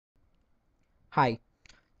Hi,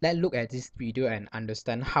 let's look at this video and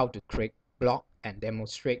understand how to create block and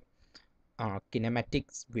demonstrate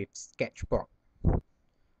kinematics with Sketchbook.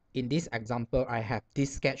 In this example, I have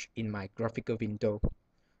this sketch in my graphical window.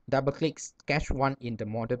 Double-click Sketch 1 in the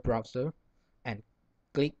model browser and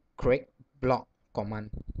click Create Block command.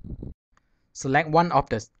 Select one of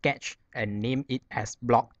the sketch and name it as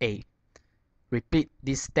Block A. Repeat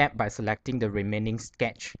this step by selecting the remaining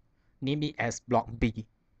sketch. Name it as Block B.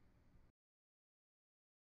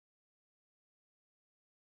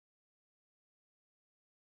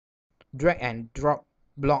 Drag and drop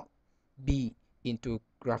block B into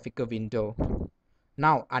graphical window.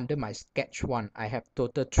 Now under my sketch 1, I have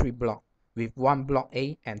total 3 blocks with 1 block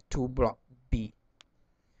A and 2 block B.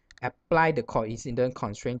 Apply the coincident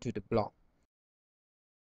constraint to the block.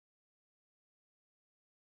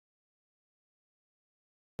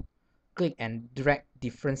 Click and drag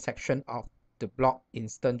different sections of the block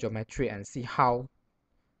instant geometry and see how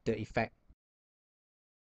the effect.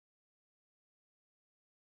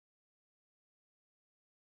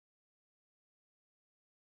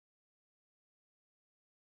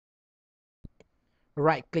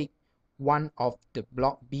 Right-click one of the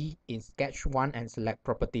block B in sketch 1 and select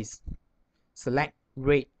properties. Select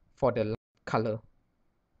red for the light color.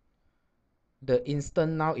 The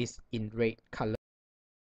instant now is in red color.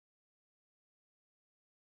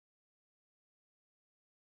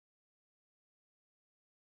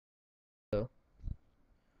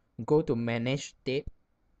 Go to Manage Tape.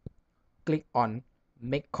 Click on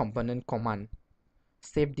Make Component command.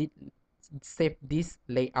 Save this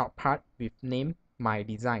layout part with name My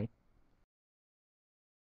Design.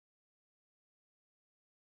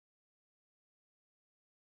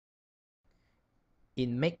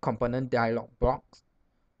 In Make Component dialog box,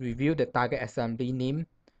 review the target assembly name,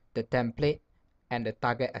 the template, and the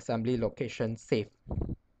target assembly location saved.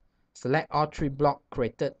 Select all 3 blocks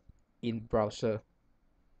created in browser.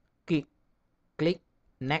 Click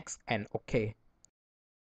Next and OK.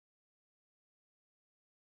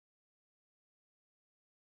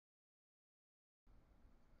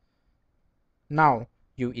 Now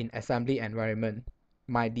you in assembly environment.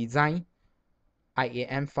 My Design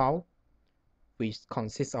IAM file which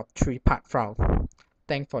consists of 3 part files.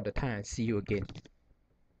 Thanks for the time and see you again.